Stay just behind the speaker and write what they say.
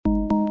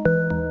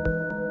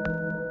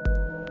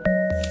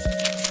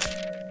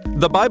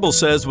The Bible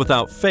says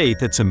without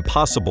faith it's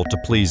impossible to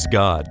please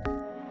God.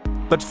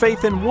 But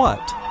faith in what?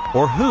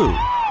 Or who?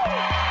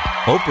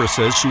 Oprah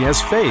says she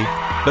has faith,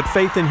 but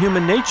faith in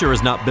human nature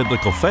is not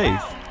biblical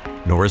faith,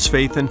 nor is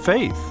faith in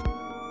faith.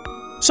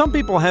 Some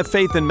people have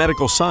faith in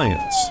medical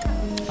science.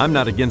 I'm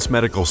not against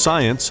medical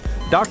science.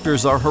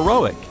 Doctors are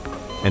heroic.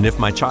 And if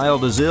my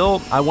child is ill,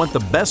 I want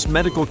the best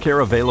medical care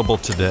available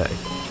today.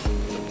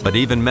 But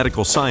even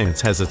medical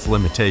science has its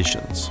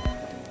limitations.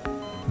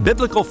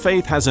 Biblical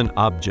faith has an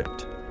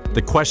object.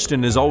 The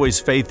question is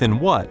always faith in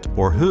what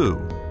or who.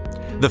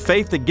 The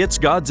faith that gets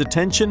God's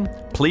attention,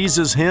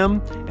 pleases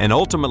Him, and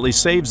ultimately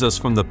saves us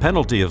from the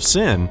penalty of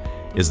sin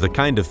is the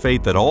kind of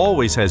faith that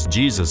always has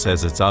Jesus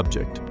as its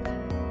object.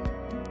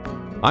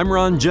 I'm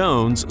Ron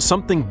Jones.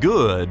 Something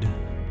Good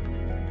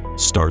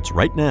starts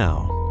right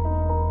now.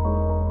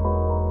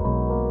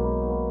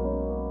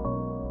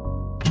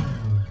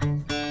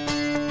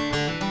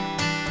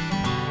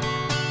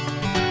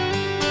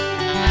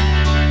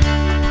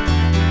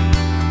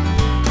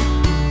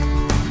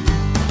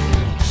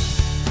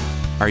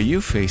 Are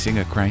you facing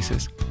a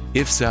crisis?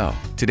 If so,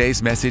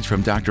 today's message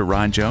from Dr.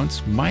 Ron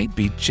Jones might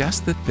be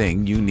just the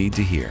thing you need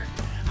to hear.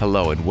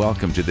 Hello and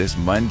welcome to this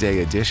Monday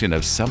edition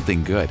of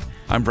Something Good.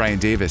 I'm Brian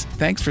Davis.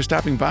 Thanks for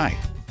stopping by.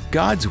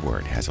 God's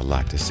Word has a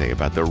lot to say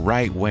about the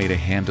right way to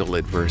handle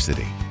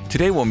adversity.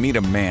 Today we'll meet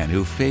a man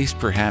who faced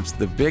perhaps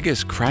the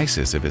biggest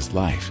crisis of his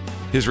life.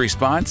 His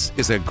response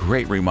is a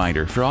great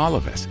reminder for all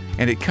of us,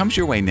 and it comes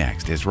your way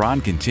next as Ron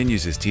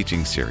continues his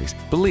teaching series,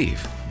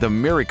 Believe, the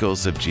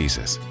Miracles of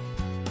Jesus.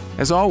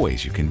 As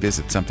always, you can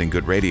visit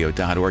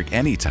somethinggoodradio.org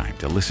anytime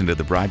to listen to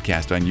the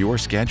broadcast on your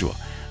schedule.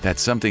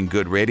 That's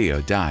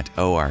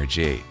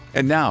somethinggoodradio.org.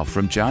 And now,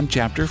 from John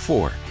chapter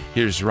 4,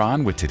 here's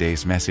Ron with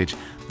today's message,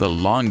 The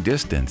Long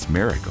Distance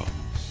Miracle.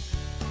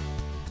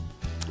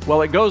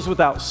 Well, it goes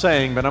without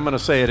saying, but I'm going to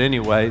say it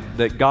anyway,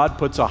 that God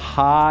puts a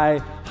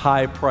high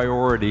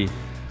priority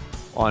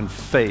on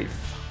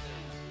faith,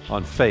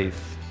 on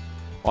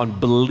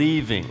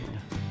believing.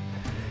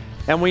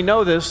 And we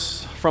know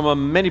this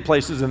from many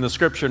places in the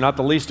Scripture, not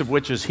the least of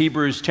which is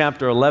Hebrews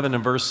chapter 11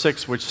 and verse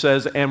 6, which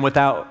says, "And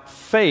without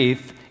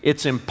faith,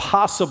 it's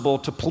impossible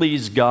to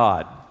please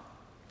God.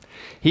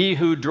 He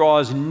who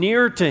draws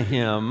near to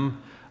Him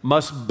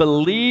must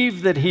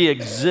believe that He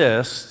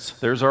exists,"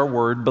 there's our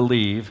word,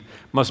 believe,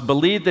 "must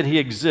believe that He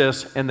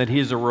exists and that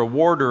He's a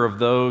rewarder of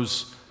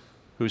those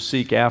who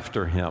seek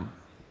after Him."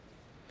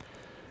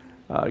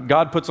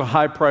 God puts a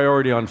high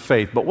priority on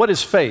faith. But what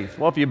is faith?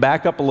 Well, if you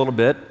back up a little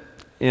bit,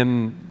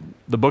 in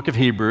the book of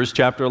Hebrews,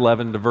 chapter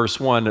 11 to verse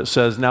 1, it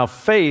says, "Now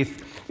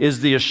faith is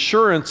the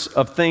assurance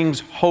of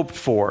things hoped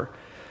for,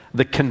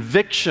 the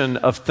conviction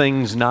of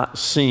things not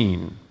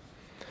seen."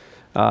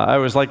 I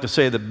always like to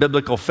say that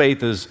biblical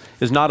faith is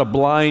not a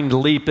blind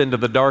leap into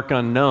the dark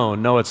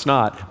unknown. No, it's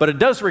not. But it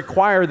does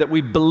require that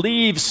we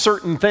believe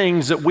certain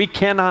things that we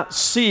cannot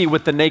see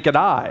with the naked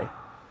eye.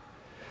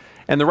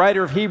 And the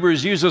writer of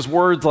Hebrews uses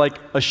words like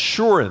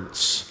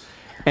assurance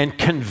and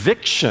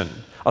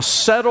conviction, a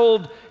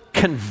settled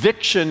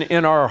conviction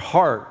in our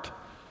heart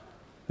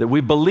that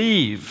we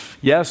believe,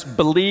 yes,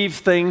 believe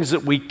things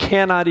that we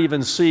cannot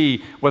even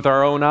see with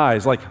our own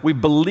eyes. Like we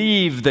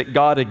believe that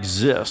God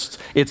exists.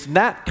 It's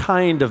that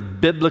kind of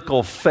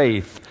biblical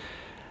faith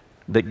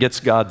that gets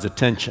God's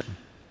attention.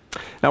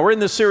 Now, we're in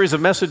this series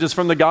of messages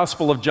from the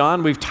Gospel of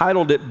John. We've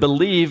titled it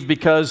Believe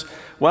because,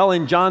 well,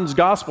 in John's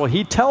Gospel,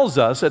 he tells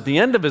us at the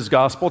end of his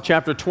Gospel,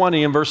 chapter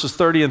 20 and verses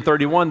 30 and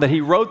 31, that he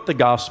wrote the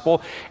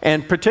Gospel,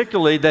 and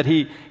particularly that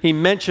he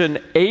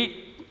mentioned 8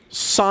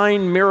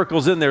 sign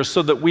miracles in there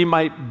so that we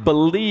might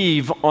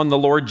believe on the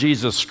Lord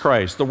Jesus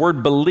Christ. The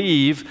word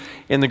believe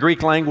in the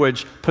Greek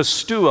language,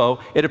 pisteuo,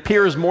 it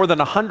appears more than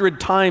 100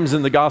 times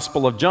in the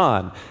Gospel of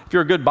John. If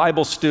you're a good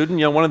Bible student,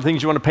 you know one of the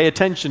things you want to pay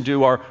attention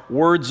to are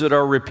words that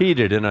are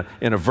repeated in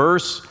a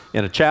verse,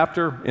 in a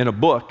chapter, in a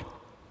book.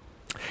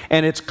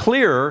 And it's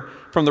clear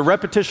from the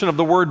repetition of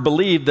the word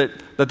believe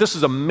that this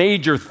is a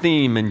major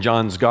theme in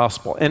John's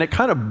Gospel. And it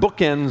kind of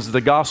bookends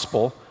the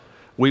Gospel.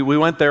 We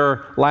went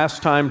there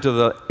last time to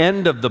the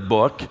end of the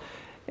book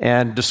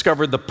and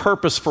discovered the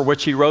purpose for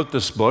which he wrote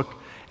this book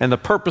and the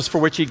purpose for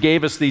which he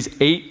gave us these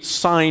 8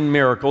 sign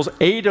miracles,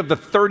 8 of the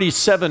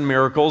 37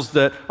 miracles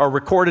that are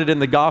recorded in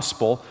the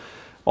Gospel,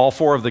 all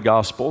 4 of the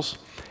Gospels.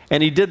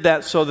 And he did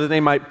that so that they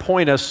might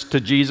point us to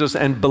Jesus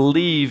and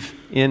believe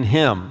in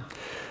Him.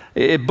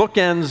 It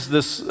bookends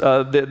this,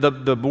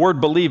 the word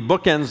believe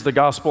bookends the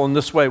gospel in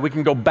this way. We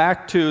can go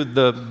back to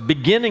the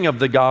beginning of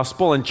the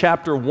gospel in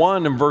chapter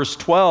 1 and verse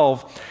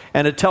 12,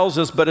 and it tells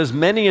us, "But as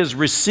many as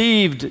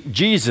received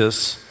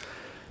Jesus,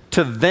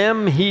 to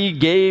them He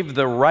gave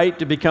the right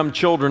to become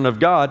children of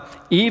God,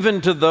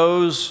 even to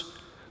those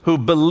who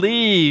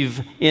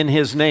believe in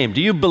His name."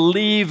 Do you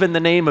believe in the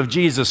name of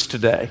Jesus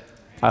today?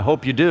 I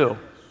hope you do.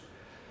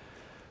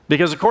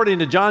 Because according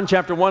to John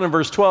chapter 1 and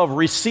verse 12,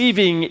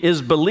 receiving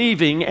is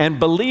believing, and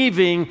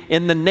believing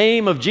in the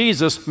name of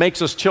Jesus makes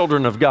us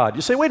children of God.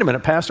 You say, wait a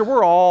minute, Pastor,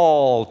 we're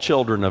all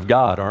children of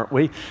God, aren't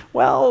we?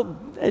 Well,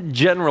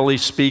 generally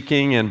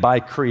speaking, and by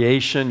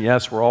creation,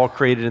 yes, we're all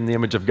created in the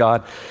image of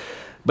God.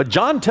 But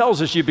John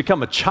tells us you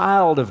become a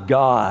child of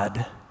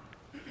God.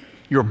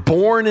 You're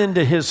born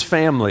into his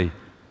family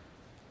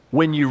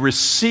when you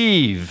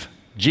receive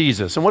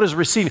Jesus. And what is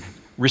receiving?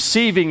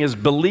 Receiving is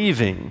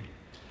believing.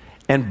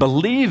 And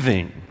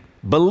believing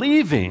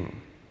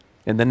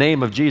in the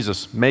name of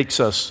Jesus makes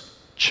us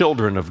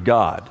children of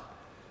God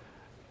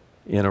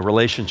in a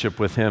relationship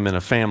with him in a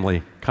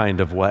family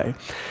kind of way.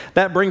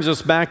 That brings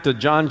us back to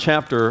John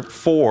chapter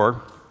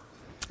 4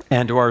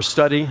 and to our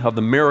study of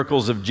the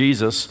miracles of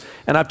Jesus.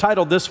 And I've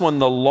titled this one,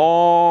 The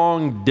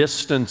Long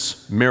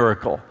Distance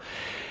Miracle.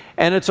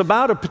 And it's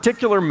about a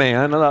particular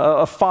man,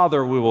 a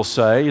father, we will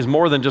say. He's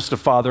more than just a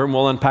father, and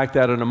we'll unpack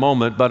that in a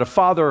moment, but a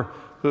father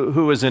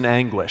who is in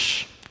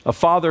anguish. A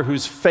father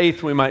whose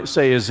faith, we might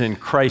say, is in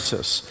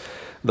crisis.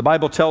 The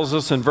Bible tells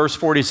us in verse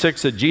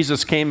 46 that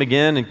Jesus came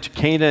again to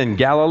Cana in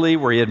Galilee,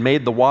 where he had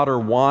made the water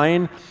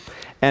wine.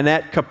 And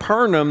at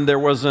Capernaum, there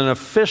was an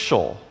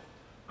official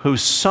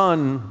whose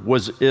son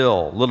was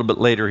ill. A little bit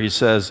later, he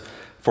says,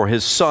 for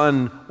his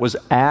son was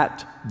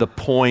at the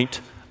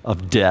point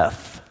of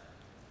death.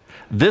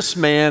 This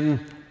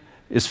man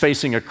is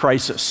facing a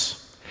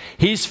crisis.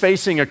 He's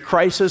facing a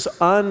crisis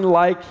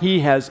unlike he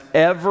has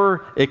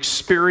ever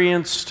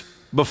experienced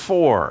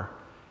before.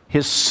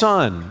 His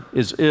son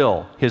is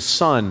ill. His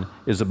son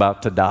is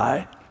about to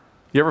die.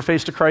 You ever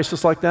faced a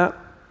crisis like that?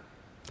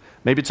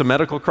 Maybe it's a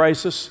medical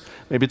crisis.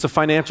 Maybe it's a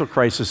financial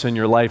crisis in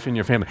your life and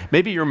your family.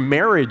 Maybe your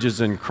marriage is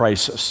in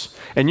crisis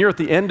and you're at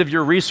the end of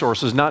your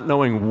resources not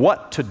knowing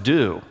what to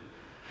do.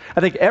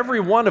 I think every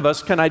one of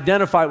us can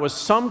identify with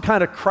some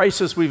kind of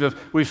crisis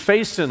we've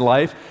faced in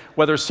life,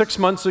 whether 6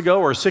 months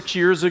ago or 6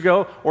 years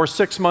ago or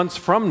 6 months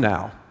from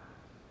now.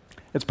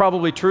 It's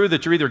probably true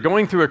that you're either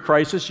going through a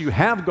crisis, you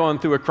have gone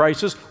through a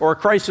crisis, or a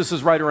crisis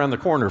is right around the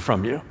corner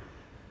from you.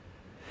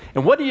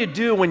 And what do you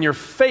do when your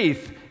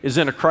faith is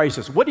in a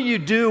crisis? What do you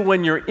do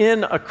when you're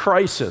in a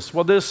crisis?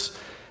 Well, this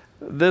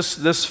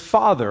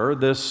father,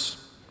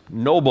 this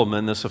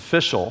nobleman, this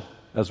official,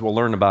 as we'll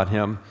learn about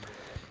him,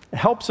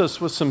 helps us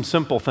with some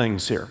simple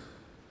things here.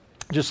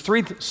 Just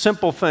three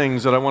simple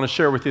things that I want to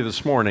share with you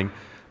this morning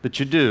that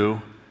you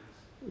do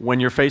when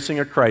you're facing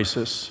a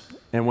crisis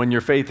and when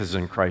your faith is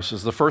in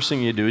crisis. The first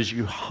thing you do is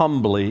you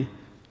humbly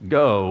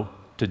go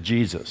to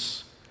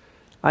Jesus.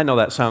 I know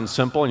that sounds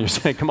simple, and you're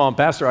saying, come on,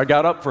 Pastor, I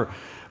got up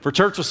for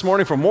church this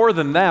morning for more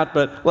than that,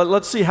 but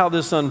let's see how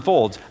this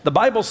unfolds. The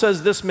Bible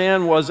says this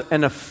man was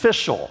an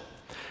official.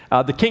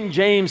 The King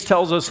James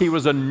tells us he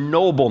was a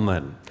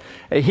nobleman.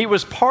 He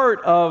was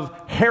part of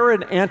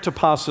Herod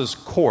Antipas's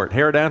court.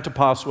 Herod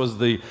Antipas was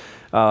the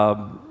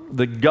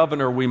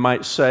governor, we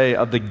might say,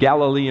 of the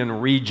Galilean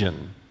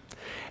region.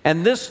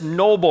 And this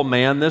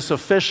nobleman, this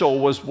official,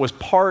 was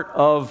part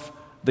of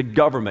the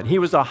government. He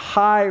was a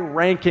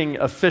high-ranking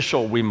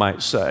official, we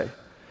might say.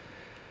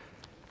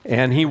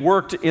 And he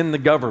worked in the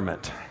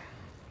government.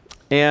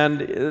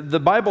 And the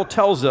Bible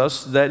tells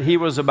us that he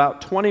was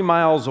about 20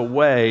 miles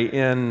away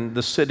in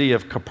the city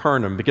of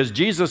Capernaum, because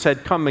Jesus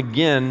had come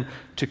again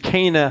to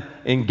Cana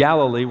in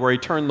Galilee, where he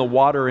turned the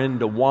water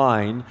into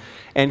wine.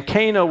 And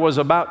Cana was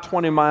about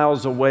 20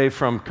 miles away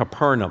from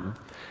Capernaum.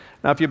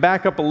 Now, if you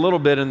back up a little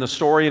bit in the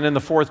story, and in the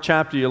 4th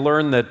chapter, you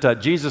learn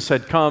that Jesus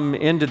had come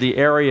into the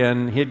area,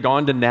 and he had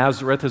gone to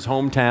Nazareth, his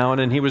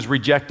hometown, and he was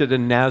rejected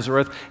in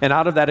Nazareth. And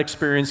out of that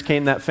experience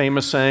came that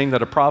famous saying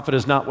that a prophet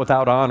is not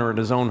without honor in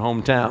his own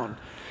hometown.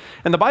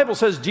 And the Bible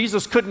says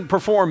Jesus couldn't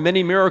perform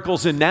many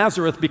miracles in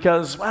Nazareth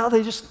because, well,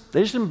 they just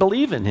didn't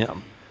believe in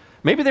him.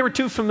 Maybe they were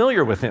too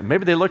familiar with him.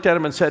 Maybe they looked at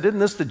him and said, isn't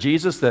this the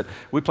Jesus that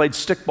we played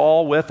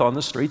stickball with on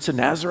the streets of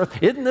Nazareth?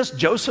 Isn't this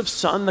Joseph's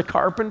son, the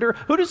carpenter?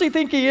 Who does he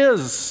think he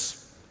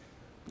is?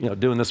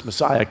 Doing this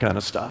Messiah kind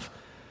of stuff.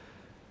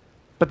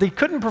 But they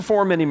couldn't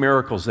perform any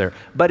miracles there.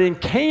 But in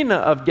Cana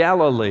of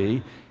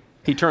Galilee,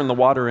 he turned the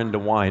water into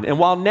wine. And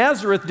while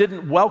Nazareth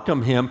didn't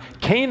welcome him,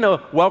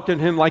 Cana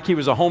welcomed him like he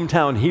was a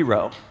hometown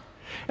hero.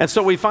 And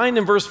so we find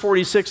in verse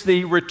 46 that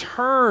he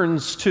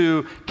returns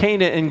to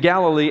Cana in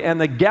Galilee,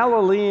 and the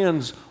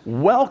Galileans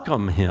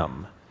welcome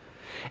him.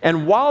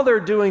 And while they're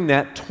doing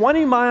that,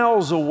 20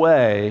 miles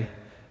away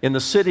in the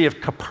city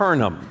of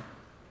Capernaum,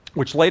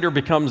 which later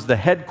becomes the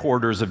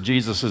headquarters of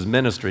Jesus'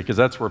 ministry, because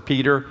that's where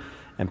Peter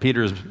and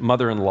Peter's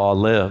mother-in-law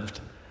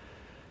lived.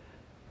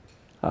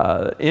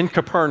 In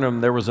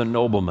Capernaum, there was a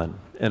nobleman,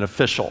 an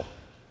official,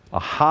 a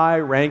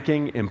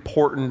high-ranking,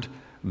 important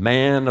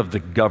man of the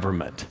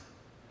government,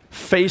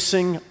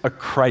 facing a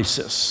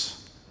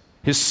crisis.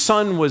 His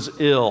son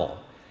was ill.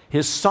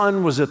 His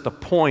son was at the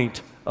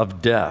point of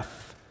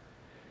death.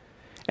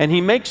 And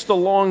he makes the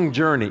long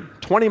journey,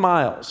 20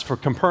 miles from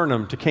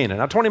Capernaum to Cana.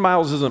 Now, 20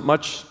 miles isn't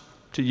much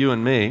to you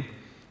and me.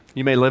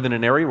 You may live in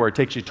an area where it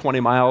takes you 20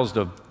 miles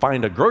to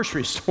find a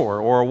grocery store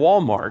or a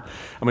Walmart.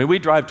 I mean, we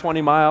drive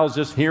 20 miles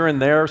just here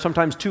and there,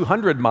 sometimes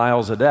 200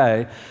 miles a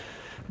day.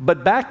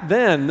 But back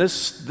then,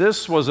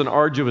 this was an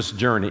arduous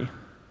journey.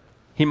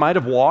 He might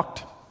have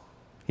walked,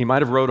 he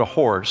might have rode a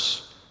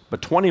horse,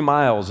 but 20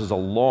 miles is a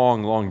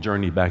long, long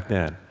journey back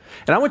then.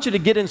 And I want you to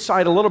get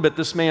inside a little bit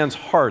this man's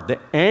heart, the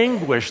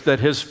anguish that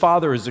his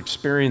father is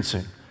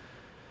experiencing.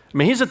 I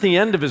mean, he's at the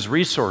end of his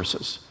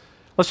resources.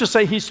 Let's just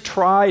say he's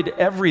tried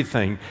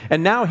everything,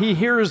 and now he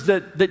hears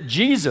that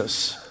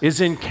Jesus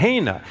is in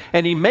Cana,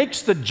 and he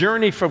makes the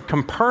journey from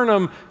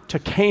Capernaum to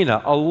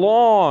Cana, a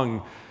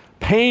long,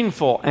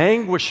 painful,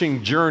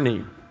 anguishing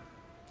journey,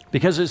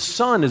 because his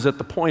son is at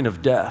the point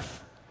of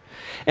death.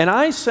 And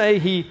I say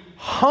he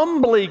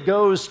humbly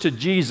goes to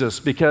Jesus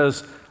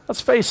because,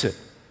 let's face it,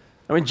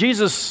 I mean,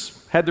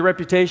 Jesus had the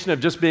reputation of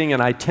just being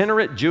an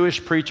itinerant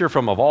Jewish preacher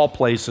from, of all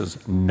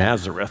places,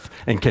 Nazareth.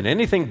 And can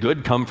anything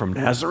good come from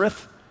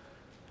Nazareth?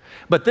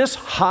 But this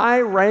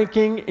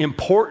high-ranking,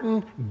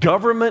 important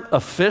government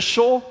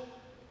official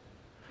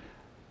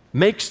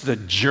makes the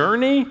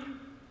journey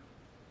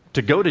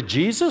to go to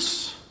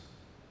Jesus?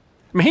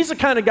 I mean, he's the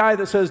kind of guy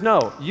that says,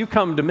 no, you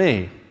come to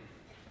me.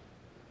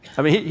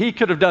 I mean, he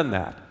could have done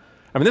that.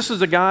 I mean, this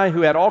is a guy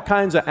who had all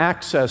kinds of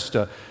access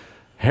to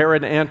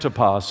Herod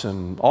Antipas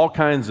and all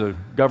kinds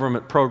of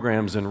government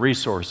programs and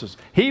resources.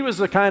 He was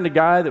the kind of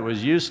guy that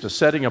was used to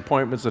setting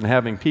appointments and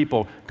having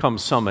people come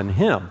summon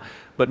him.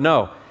 But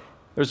no,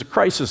 there's a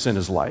crisis in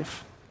his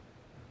life,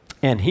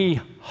 and he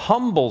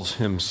humbles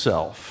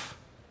himself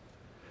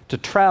to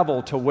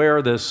travel to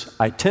where this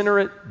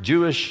itinerant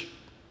Jewish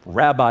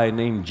rabbi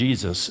named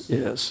Jesus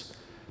is,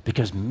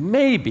 because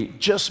maybe,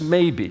 just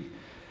maybe,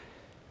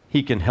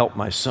 he can help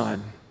my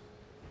son.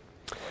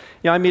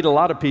 I meet a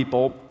lot of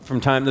people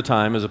from time to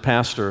time as a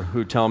pastor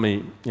who tell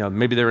me,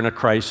 maybe they're in a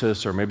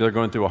crisis or maybe they're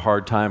going through a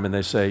hard time, and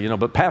they say,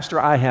 but Pastor,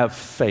 I have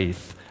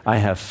faith. I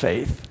have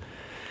faith.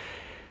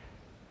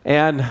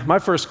 And my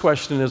first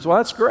question is, well,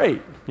 that's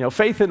great.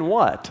 Faith in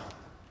what?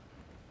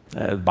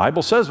 The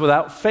Bible says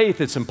without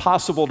faith, it's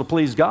impossible to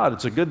please God.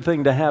 It's a good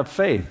thing to have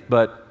faith,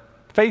 but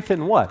faith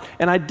in what?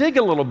 And I dig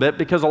a little bit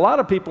because a lot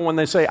of people, when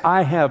they say,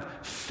 I have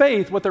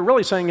faith, what they're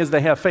really saying is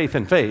they have faith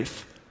in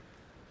faith,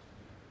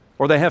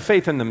 or they have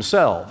faith in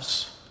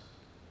themselves.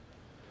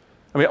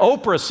 I mean,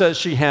 Oprah says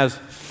she has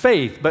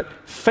faith,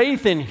 but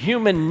faith in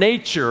human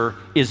nature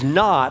is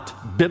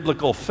not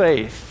biblical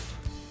faith.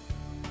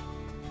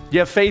 Do you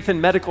have faith in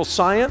medical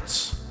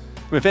science?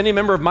 If any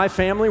member of my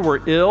family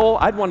were ill,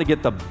 I'd want to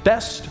get the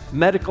best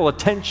medical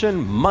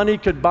attention money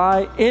could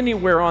buy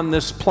anywhere on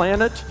this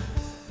planet.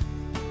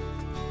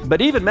 But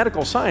even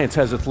medical science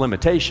has its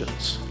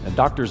limitations, and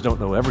doctors don't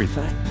know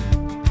everything.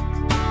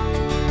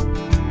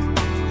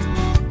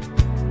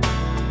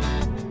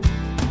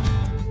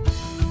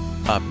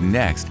 Up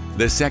next,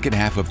 the second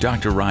half of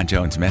Dr. Ron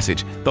Jones'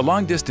 message, The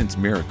Long Distance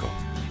Miracle.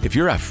 If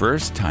you're a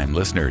first-time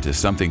listener to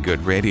Something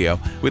Good Radio,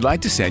 we'd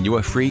like to send you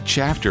a free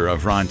chapter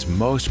of Ron's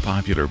most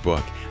popular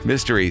book,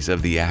 Mysteries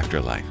of the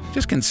Afterlife.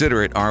 Just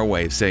consider it our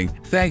way of saying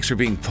thanks for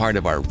being part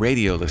of our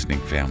radio listening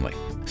family.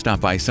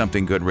 Stop by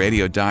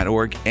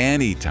somethinggoodradio.org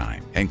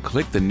anytime and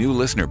click the new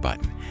listener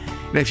button.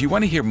 And if you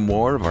want to hear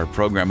more of our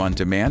program on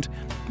demand,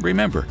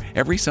 remember,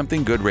 every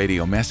Something Good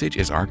Radio message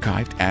is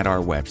archived at our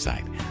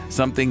website,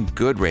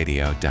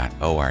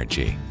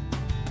 somethinggoodradio.org.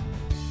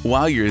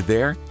 While you're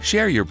there,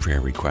 share your prayer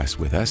requests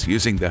with us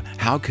using the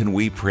How Can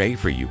We Pray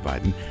For You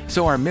button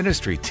so our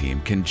ministry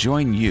team can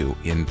join you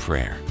in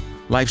prayer.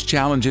 Life's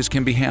challenges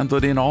can be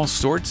handled in all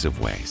sorts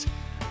of ways.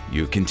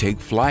 You can take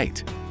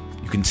flight,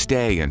 you can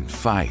stay and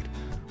fight,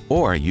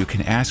 or you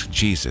can ask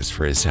Jesus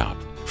for his help.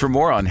 For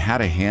more on how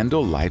to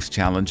handle life's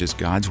challenges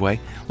God's way,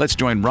 let's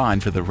join Ron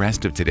for the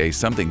rest of today's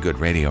Something Good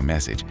Radio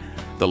message,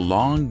 The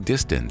Long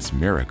Distance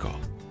Miracle.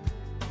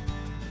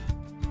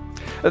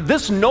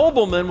 This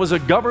nobleman was a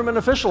government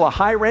official, a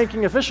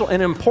high-ranking official, an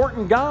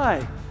important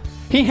guy.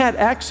 He had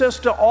access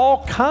to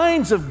all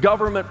kinds of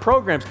government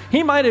programs.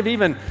 He might have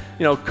even,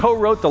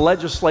 co-wrote the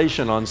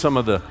legislation on some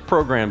of the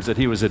programs that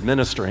he was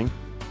administering.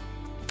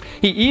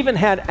 He even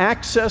had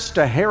access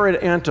to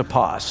Herod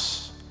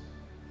Antipas.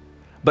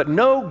 But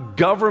no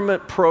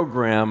government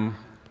program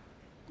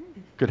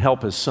could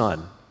help his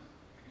son,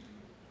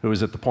 who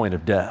was at the point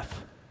of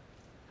death.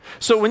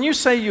 So when you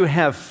say you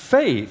have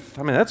faith,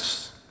 I mean,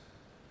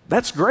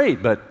 that's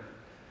great, but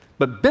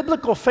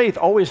biblical faith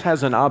always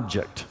has an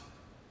object.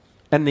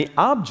 And the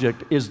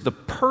object is the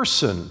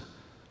person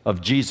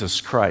of Jesus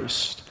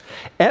Christ.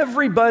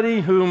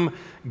 Everyone who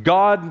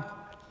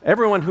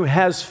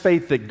has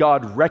faith that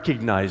God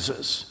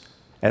recognizes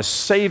as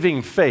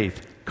saving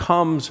faith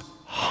comes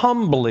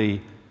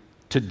humbly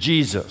to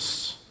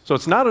Jesus. So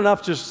it's not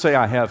enough just to say,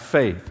 I have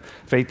faith.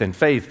 Faith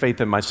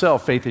in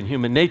myself, faith in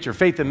human nature,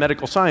 faith in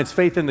medical science,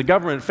 faith in the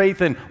government,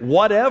 faith in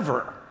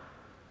whatever.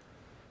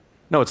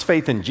 No, it's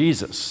faith in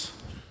Jesus.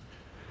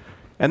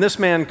 And this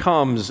man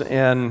comes,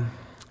 and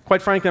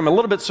quite frankly, I'm a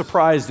little bit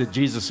surprised at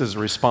Jesus'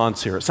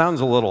 response here. It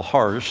sounds a little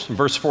harsh. In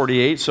verse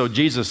 48, so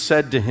Jesus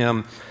said to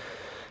him,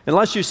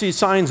 unless you see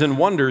signs and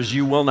wonders,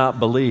 you will not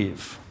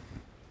believe.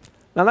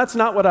 Now, that's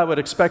not what I would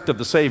expect of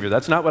the Savior.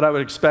 That's not what I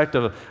would expect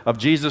of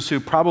Jesus, who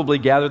probably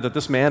gathered that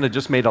this man had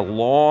just made a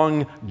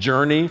long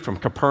journey from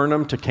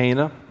Capernaum to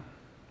Cana.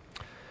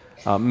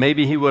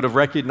 Maybe he would have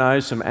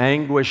recognized some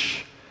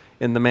anguish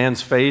in the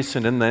man's face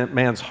and in the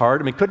man's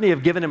heart. I mean, couldn't he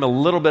have given him a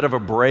little bit of a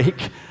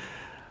break?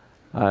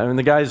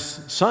 The guy's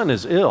son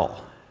is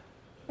ill.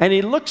 And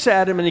he looks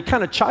at him and he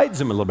kind of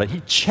chides him a little bit.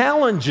 He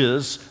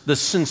challenges the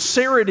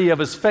sincerity of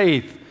his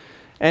faith.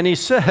 And he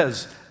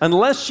says,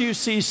 unless you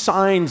see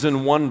signs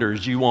and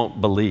wonders, you won't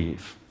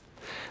believe.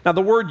 Now,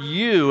 the word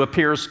you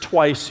appears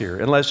twice here.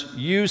 Unless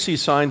you see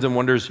signs and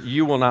wonders,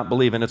 you will not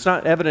believe. And it's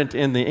not evident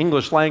in the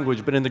English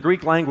language, but in the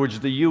Greek language,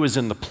 the you is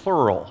in the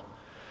plural.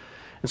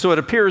 And so it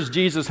appears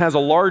Jesus has a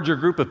larger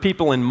group of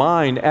people in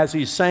mind as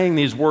he's saying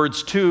these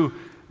words to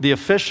the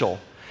official.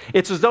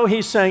 It's as though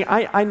he's saying,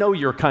 I know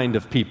your kind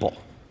of people.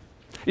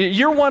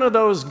 You're one of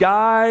those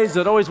guys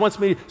that always wants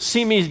me to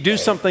see me do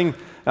something,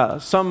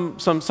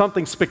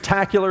 something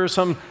spectacular,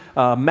 some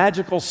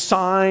magical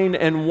sign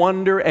and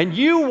wonder, and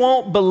you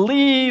won't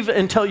believe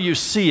until you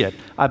see it.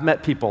 I've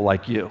met people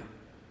like you.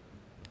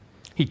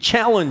 He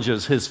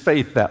challenges his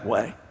faith that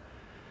way.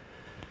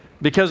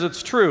 Because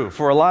it's true,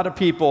 for a lot of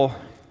people,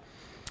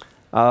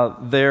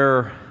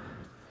 they're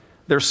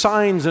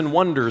signs and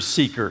wonders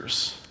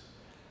seekers.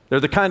 They're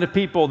the kind of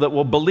people that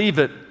will believe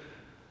it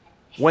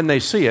when they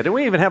see it. And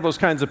we even have those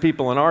kinds of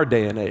people in our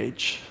day and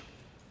age.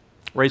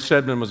 Ray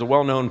Stedman was a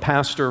well-known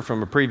pastor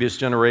from a previous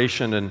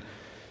generation, and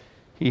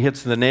he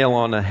hits the nail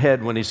on the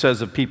head when he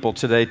says of people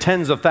today,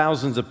 tens of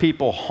thousands of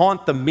people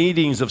haunt the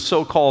meetings of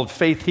so-called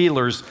faith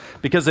healers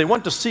because they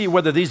want to see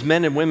whether these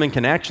men and women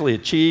can actually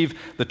achieve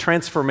the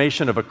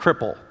transformation of a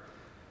cripple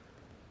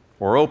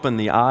or open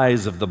the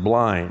eyes of the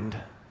blind.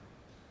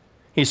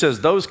 He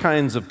says those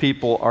kinds of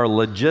people are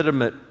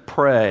legitimate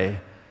prey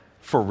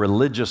for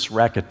religious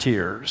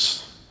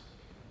racketeers.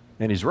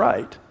 And he's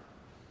right.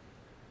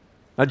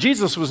 Now,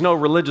 Jesus was no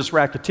religious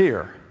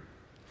racketeer.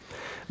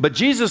 But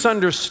Jesus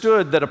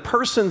understood that a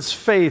person's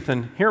faith,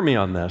 and hear me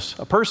on this,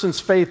 a person's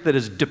faith that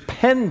is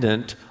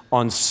dependent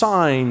on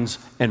signs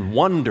and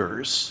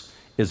wonders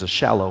is a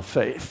shallow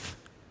faith.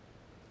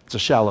 It's a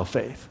shallow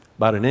faith,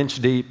 about an inch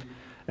deep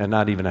and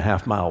not even a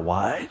half mile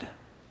wide.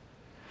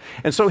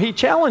 And so he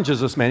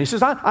challenges this man. He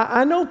says,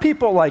 I know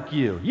people like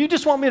you. You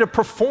just want me to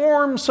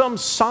perform some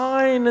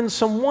sign and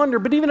some wonder,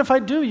 but even if I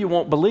do, you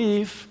won't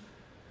believe.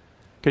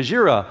 Because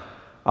you're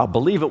I'll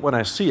believe it when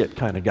I see it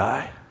kind of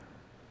guy.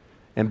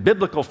 And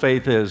biblical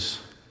faith is,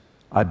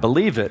 I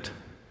believe it,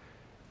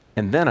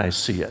 and then I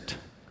see it.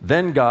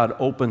 Then God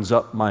opens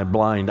up my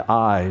blind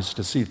eyes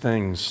to see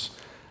things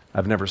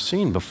I've never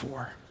seen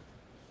before.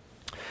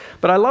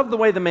 But I love the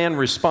way the man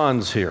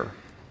responds here.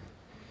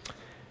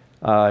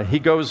 He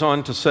goes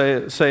on to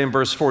say in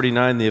verse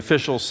 49, the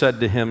official said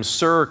to him,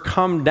 "Sir,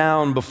 come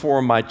down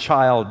before my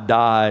child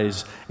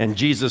dies." And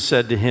Jesus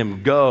said to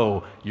him,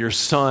 "Go, your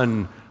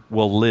son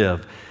will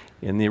live."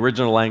 In the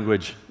original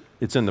language,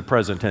 it's in the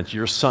present tense.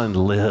 Your son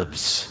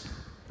lives,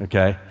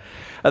 okay?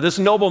 This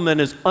nobleman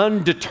is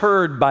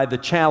undeterred by the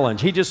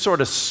challenge. He just sort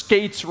of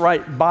skates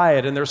right by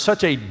it, and there's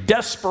such a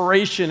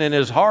desperation in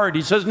his heart.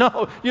 He says,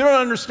 "No, you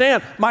don't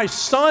understand. My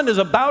son is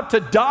about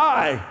to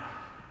die,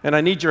 and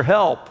I need your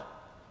help."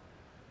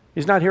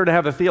 He's not here to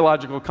have a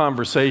theological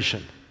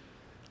conversation.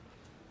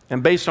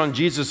 And based on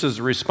Jesus'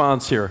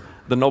 response here,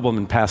 the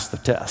nobleman passed the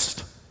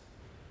test.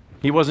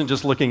 He wasn't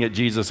just looking at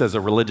Jesus as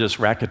a religious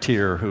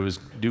racketeer who's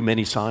do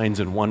many signs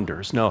and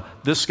wonders. No,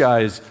 this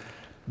guy's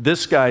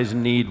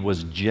need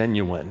was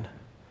genuine.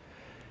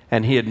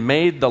 And he had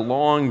made the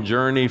long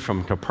journey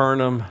from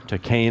Capernaum to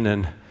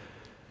Canaan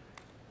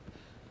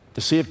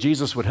to see if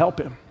Jesus would help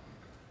him.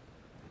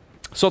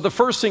 So the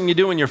first thing you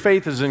do when your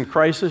faith is in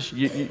crisis,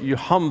 you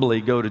humbly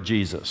go to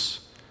Jesus.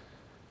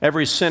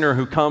 Every sinner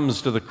who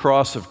comes to the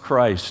cross of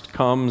Christ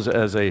comes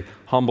as a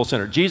humble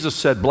sinner. Jesus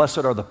said, "Blessed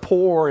are the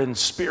poor in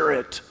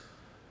spirit,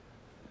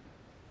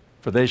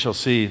 for they shall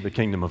see the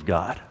kingdom of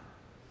God."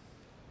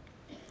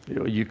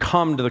 You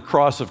come to the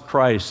cross of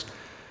Christ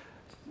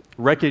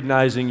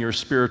recognizing your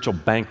spiritual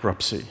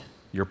bankruptcy,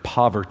 your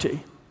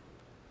poverty,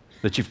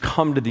 that you've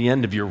come to the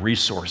end of your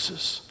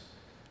resources,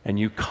 and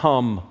you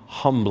come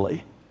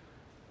humbly.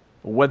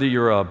 Whether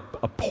you're a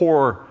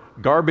poor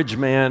garbage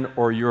man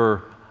or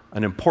you're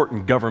an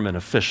important government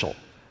official,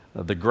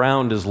 the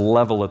ground is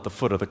level at the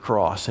foot of the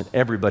cross, and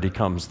everybody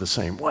comes the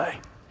same way.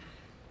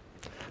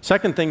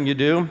 Second thing you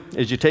do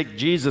is you take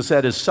Jesus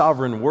at his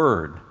sovereign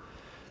word.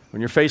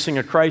 When you're facing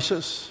a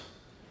crisis,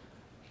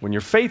 when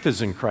your faith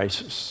is in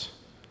crisis,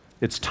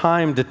 it's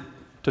time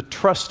to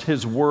trust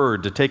his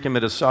word, to take him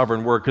at his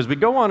sovereign word. Because we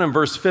go on in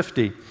verse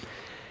 50,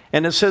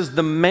 and it says,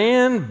 "The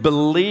man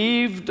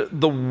believed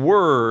the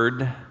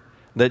word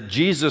that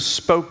Jesus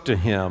spoke to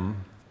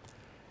him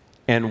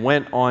and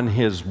went on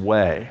his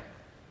way."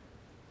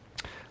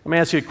 Let me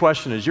ask you a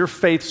question. Is your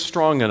faith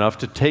strong enough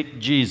to take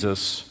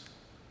Jesus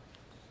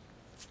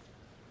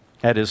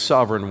at his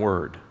sovereign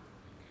word?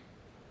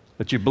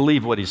 That you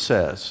believe what he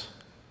says?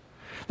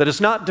 That it's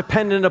not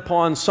dependent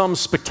upon some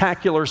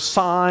spectacular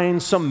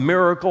sign, some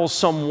miracle,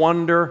 some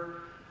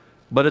wonder,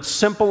 but it's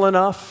simple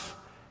enough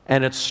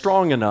and it's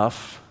strong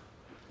enough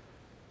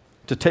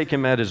to take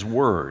him at his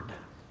word.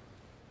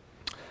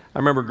 I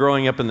remember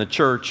growing up in the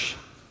church,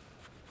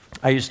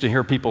 I used to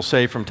hear people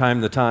say from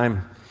time to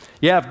time,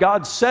 yeah, if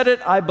God said it,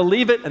 I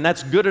believe it, and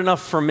that's good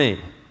enough for me.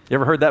 You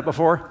ever heard that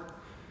before?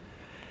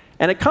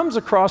 And it comes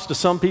across to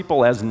some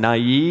people as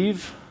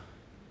naive.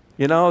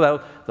 You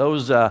know,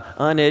 those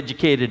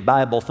uneducated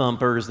Bible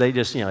thumpers, they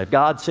just, if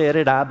God said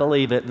it, I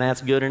believe it, and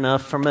that's good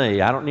enough for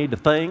me. I don't need to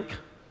think.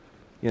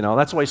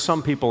 That's the way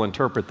some people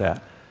interpret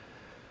that.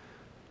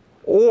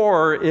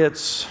 Or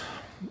it's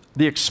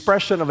the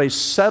expression of a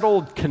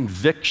settled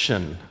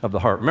conviction of the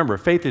heart. Remember,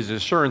 faith is the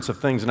assurance of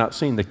things not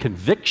seen, the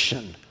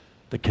conviction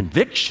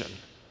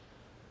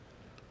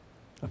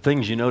of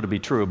things you know to be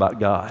true about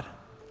God.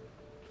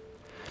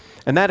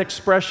 And that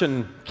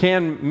expression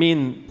can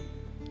mean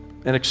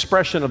an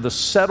expression of the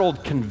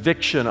settled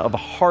conviction of a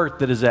heart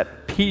that is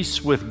at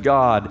peace with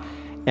God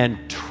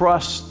and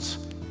trusts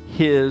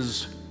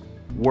His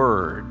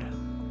word.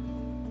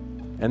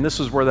 And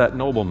this is where that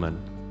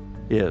nobleman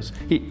is.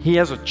 He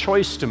has a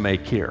choice to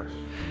make here.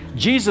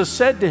 Jesus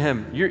said to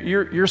him,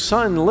 your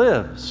son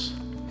lives.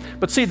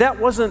 But see, that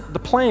wasn't the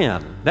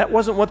plan. That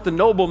wasn't what the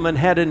nobleman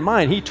had in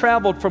mind. He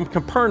traveled from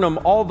Capernaum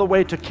all the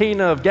way to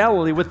Cana of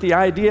Galilee with the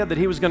idea that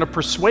he was going to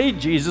persuade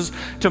Jesus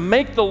to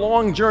make the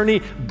long journey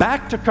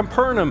back to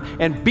Capernaum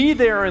and be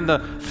there in the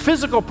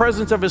physical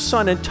presence of his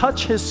son and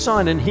touch his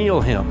son and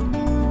heal him.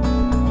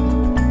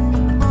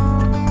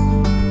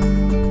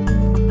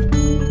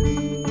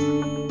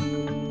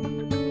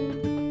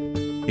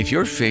 If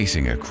you're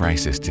facing a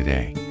crisis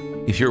today,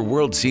 if your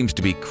world seems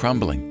to be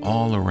crumbling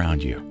all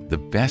around you, the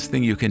best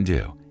thing you can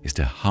do is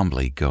to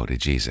humbly go to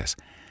Jesus.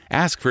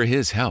 Ask for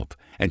His help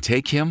and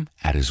take Him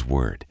at His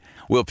word.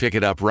 We'll pick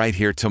it up right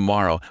here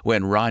tomorrow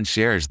when Ron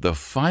shares the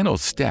final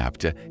step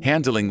to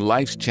handling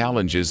life's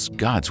challenges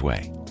God's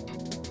way.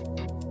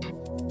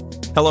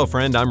 Hello,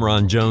 friend. I'm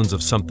Ron Jones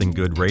of Something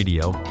Good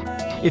Radio.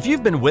 If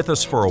you've been with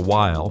us for a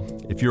while,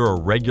 if you're a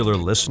regular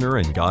listener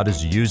and God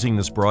is using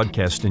this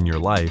broadcast in your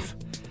life,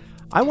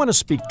 I want to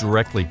speak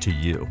directly to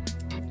you.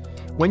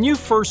 When you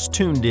first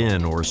tuned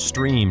in or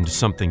streamed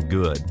Something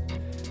Good,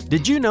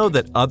 did you know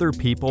that other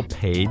people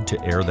paid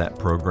to air that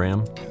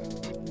program?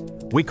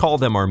 We call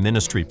them our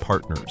ministry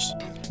partners.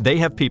 They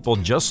have people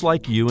just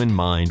like you in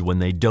mind when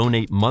they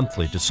donate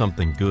monthly to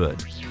Something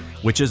Good,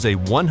 which is a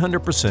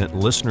 100%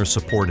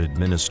 listener-supported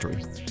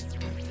ministry.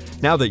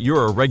 Now that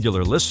you're a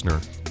regular listener,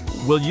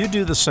 will you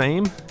do the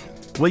same?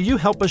 Will you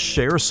help us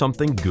share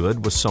something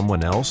good with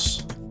someone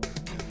else?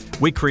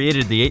 We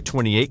created the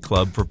 828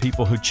 Club for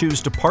people who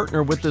choose to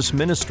partner with this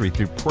ministry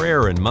through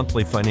prayer and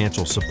monthly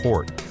financial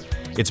support.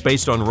 It's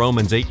based on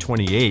Romans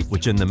 8:28,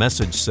 which in the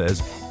message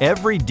says,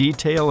 every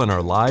detail in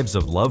our lives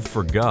of love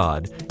for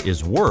God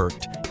is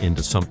worked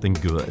into something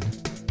good.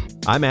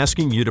 I'm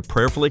asking you to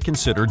prayerfully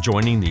consider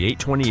joining the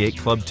 828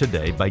 Club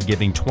today by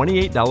giving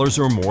 $28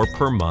 or more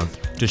per month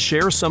to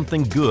share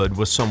something good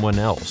with someone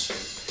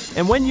else.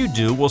 And when you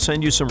do, we'll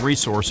send you some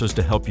resources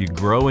to help you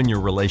grow in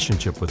your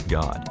relationship with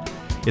God.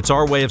 It's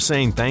our way of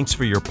saying thanks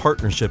for your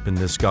partnership in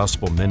this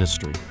gospel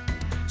ministry.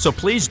 So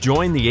please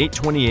join the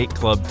 828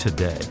 Club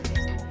today.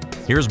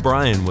 Here's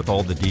Brian with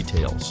all the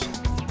details.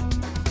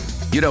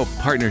 You know,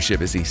 partnership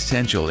is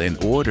essential in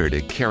order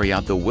to carry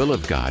out the will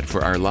of God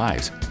for our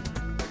lives.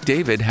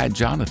 David had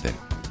Jonathan.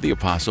 The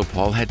Apostle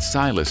Paul had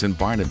Silas and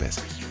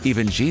Barnabas.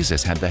 Even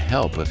Jesus had the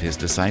help of his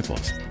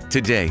disciples.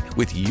 Today,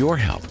 with your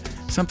help,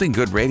 Something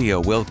Good Radio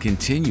will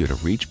continue to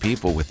reach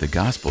people with the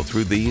gospel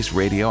through these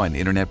radio and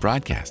internet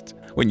broadcasts.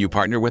 When you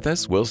partner with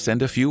us, we'll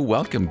send a few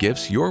welcome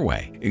gifts your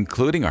way,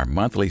 including our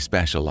monthly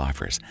special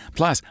offers,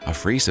 plus a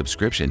free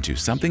subscription to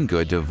Something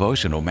Good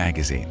devotional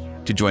magazine.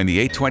 To join the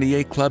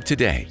 828 Club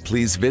today,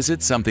 please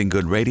visit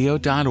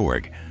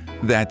somethinggoodradio.org.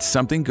 That's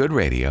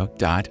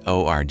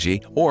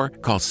somethinggoodradio.org or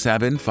call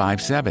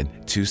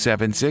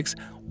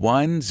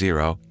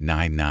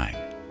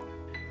 757-276-1099.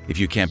 If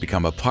you can't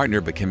become a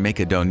partner but can make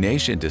a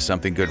donation to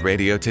Something Good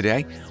Radio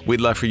today, we'd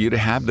love for you to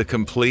have the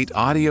complete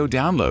audio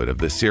download of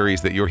the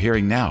series that you're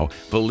hearing now,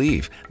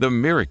 Believe, the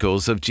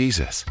Miracles of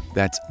Jesus.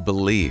 That's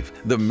Believe,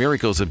 the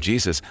Miracles of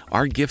Jesus,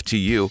 our gift to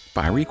you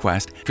by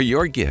request for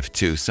your gift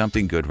to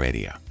Something Good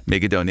Radio.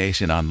 Make a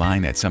donation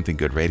online at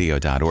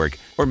somethinggoodradio.org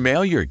or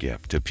mail your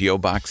gift to P.O.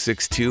 Box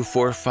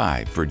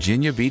 6245,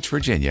 Virginia Beach,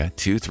 Virginia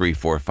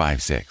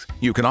 23456.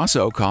 You can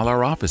also call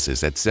our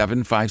offices at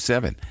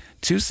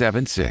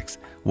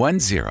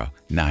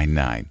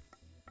 757-276-1099.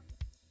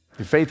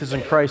 Your faith is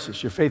in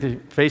crisis. You're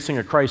facing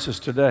a crisis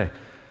today.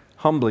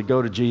 Humbly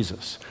go to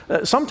Jesus.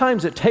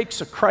 Sometimes it takes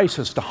a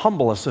crisis to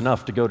humble us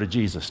enough to go to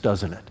Jesus,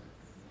 doesn't it?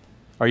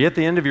 Are you at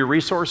the end of your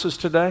resources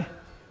today?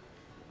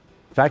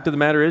 Fact of the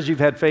matter is, you've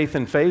had faith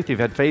in faith,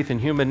 you've had faith in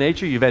human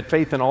nature, you've had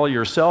faith in all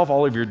yourself,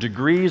 all of your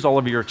degrees, all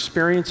of your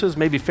experiences,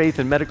 maybe faith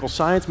in medical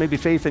science, maybe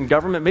faith in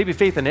government, maybe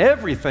faith in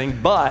everything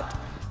but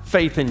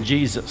faith in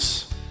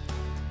Jesus.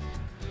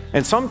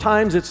 And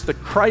sometimes it's the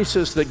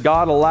crisis that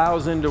God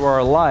allows into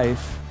our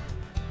life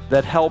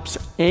that helps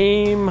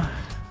aim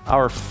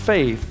our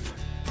faith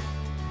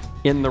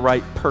in the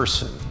right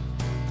person,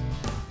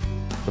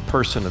 the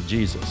person of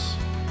Jesus.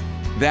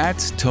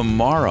 That's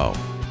tomorrow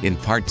in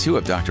part 2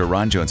 of Dr.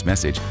 Ron Jones'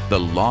 message, The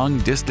Long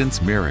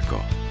Distance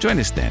Miracle. Join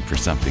us then for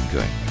Something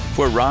Good.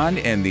 For Ron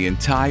and the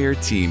entire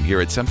team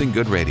here at Something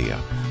Good Radio,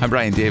 I'm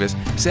Brian Davis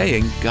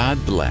saying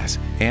God bless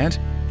and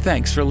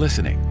thanks for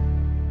listening.